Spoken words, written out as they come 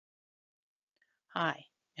Hi,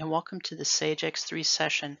 and welcome to the Sage X3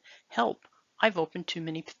 session. Help, I've opened too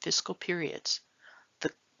many fiscal periods.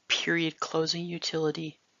 The period closing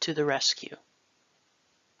utility to the rescue.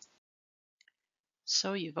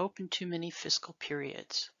 So you've opened too many fiscal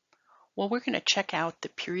periods. Well, we're going to check out the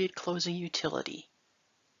period closing utility,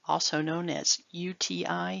 also known as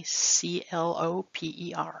UTI-CLOPER.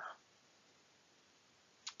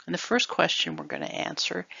 And the first question we're going to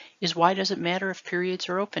answer is, why does it matter if periods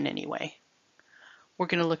are open anyway? We're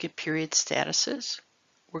going to look at period statuses.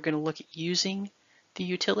 We're going to look at using the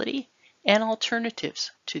utility and alternatives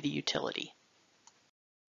to the utility.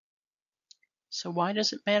 So why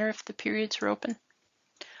does it matter if the periods are open?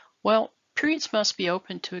 Well, periods must be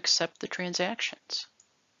open to accept the transactions.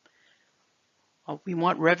 We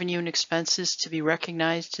want revenue and expenses to be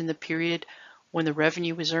recognized in the period when the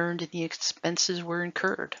revenue was earned and the expenses were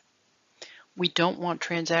incurred. We don't want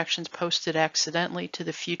transactions posted accidentally to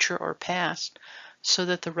the future or past so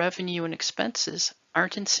that the revenue and expenses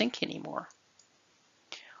aren't in sync anymore.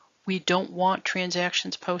 We don't want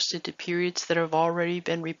transactions posted to periods that have already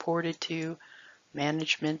been reported to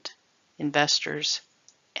management, investors,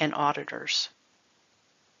 and auditors.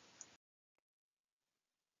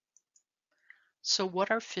 So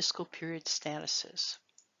what are fiscal period statuses?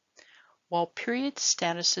 Well, period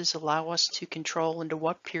statuses allow us to control into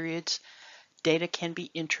what periods data can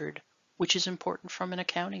be entered, which is important from an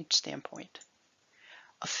accounting standpoint.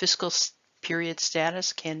 A fiscal period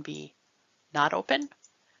status can be not open,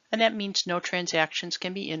 and that means no transactions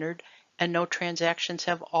can be entered and no transactions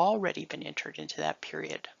have already been entered into that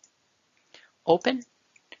period. Open,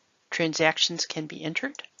 transactions can be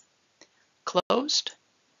entered. Closed,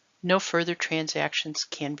 no further transactions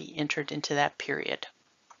can be entered into that period.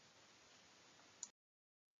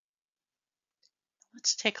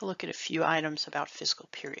 Let's take a look at a few items about fiscal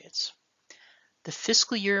periods. The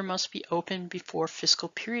fiscal year must be open before fiscal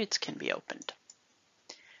periods can be opened.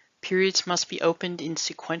 Periods must be opened in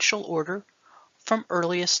sequential order from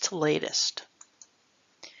earliest to latest.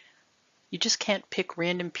 You just can't pick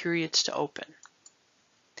random periods to open.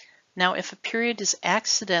 Now, if a period is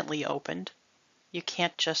accidentally opened, you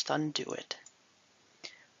can't just undo it.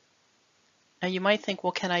 Now you might think,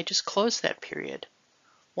 well, can I just close that period?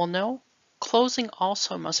 Well, no. Closing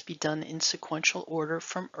also must be done in sequential order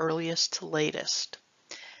from earliest to latest.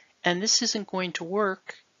 And this isn't going to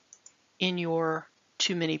work in your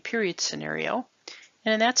too many periods scenario.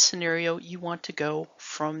 And in that scenario, you want to go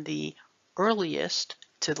from the earliest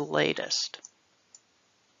to the latest.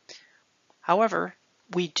 However,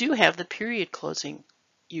 we do have the period closing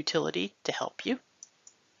utility to help you.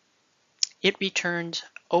 It returns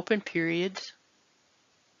open periods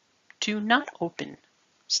to not open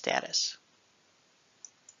status.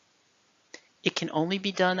 It can only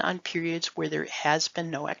be done on periods where there has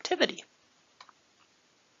been no activity.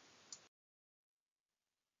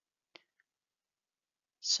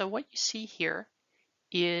 So what you see here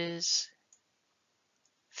is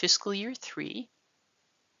fiscal year 3,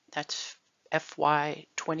 that's FY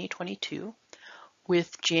 2022,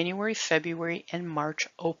 with January, February, and March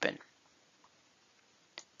open.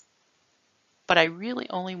 But I really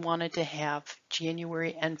only wanted to have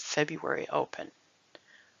January and February open.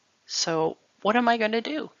 So what am I going to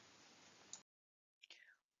do?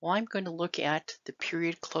 Well, I'm going to look at the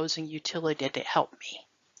period closing utility to help me.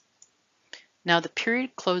 Now, the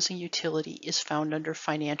period closing utility is found under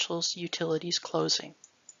Financials Utilities Closing.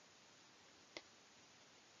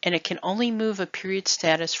 And it can only move a period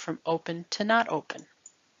status from open to not open.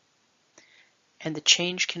 And the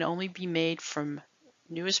change can only be made from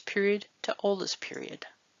newest period to oldest period.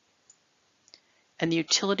 And the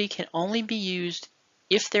utility can only be used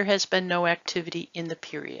if there has been no activity in the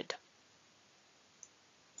period.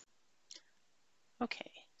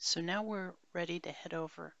 Okay, so now we're ready to head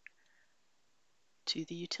over to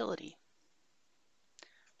the utility.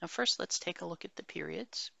 Now first, let's take a look at the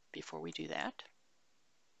periods before we do that.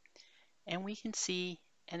 And we can see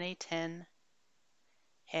NA10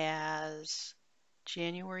 has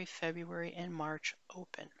January, February, and March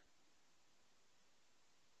open.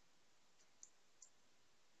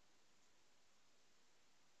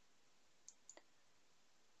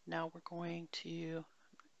 Now we're going to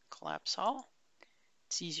collapse all.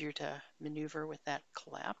 It's easier to maneuver with that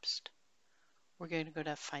collapsed. We're going to go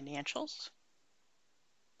to Financials,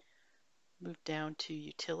 move down to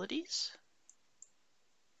Utilities,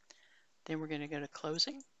 then we're going to go to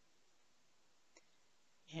Closing,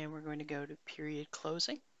 and we're going to go to Period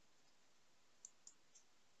Closing.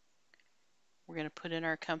 We're going to put in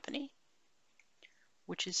our company,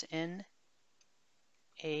 which is NA10,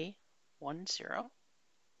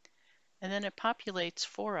 and then it populates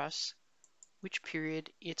for us which period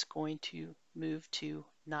it's going to move to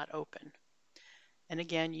not open. And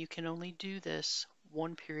again, you can only do this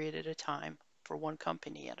one period at a time for one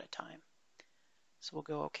company at a time. So we'll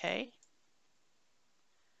go OK.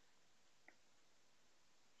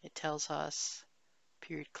 It tells us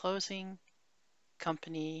period closing,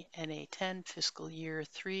 company NA10, fiscal year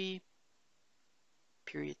 3,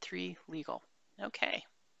 period 3, legal. Okay.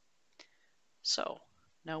 So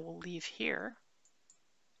now we'll leave here.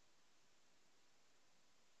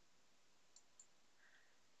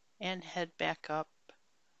 And head back up,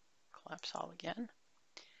 collapse all again.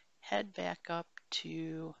 Head back up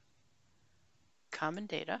to Common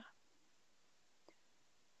Data,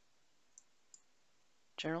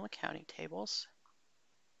 General Accounting Tables,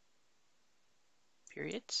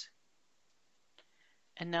 Periods.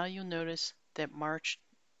 And now you'll notice that March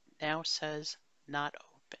now says not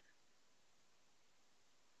open.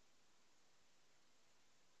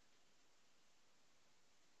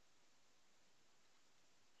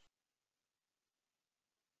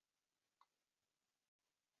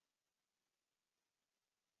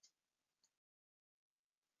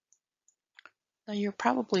 Now you're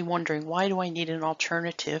probably wondering, why do I need an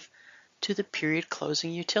alternative to the period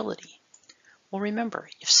closing utility? Well, remember,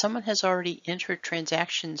 if someone has already entered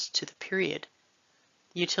transactions to the period,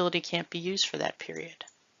 the utility can't be used for that period.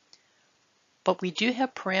 But we do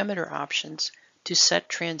have parameter options to set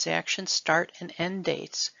transaction start and end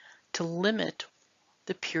dates to limit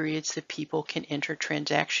the periods that people can enter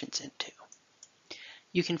transactions into.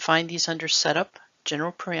 You can find these under Setup,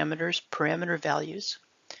 General Parameters, Parameter Values,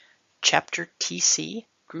 Chapter TC,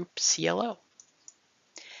 Group CLO.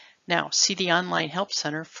 Now, see the Online Help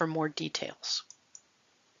Center for more details.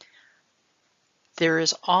 There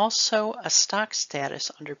is also a stock status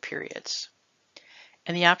under periods,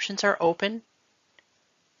 and the options are open.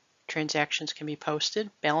 Transactions can be posted.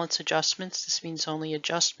 Balance adjustments, this means only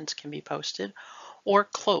adjustments can be posted, or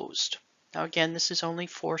closed. Now again, this is only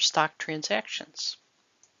for stock transactions.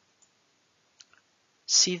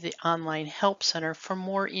 See the Online Help Center for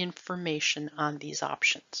more information on these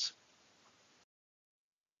options.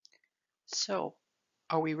 So,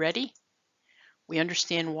 are we ready? We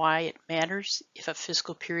understand why it matters if a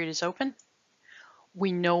fiscal period is open.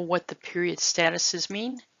 We know what the period statuses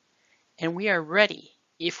mean, and we are ready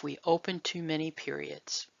if we open too many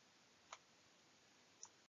periods.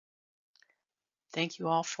 Thank you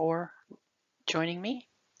all for joining me.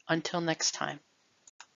 Until next time.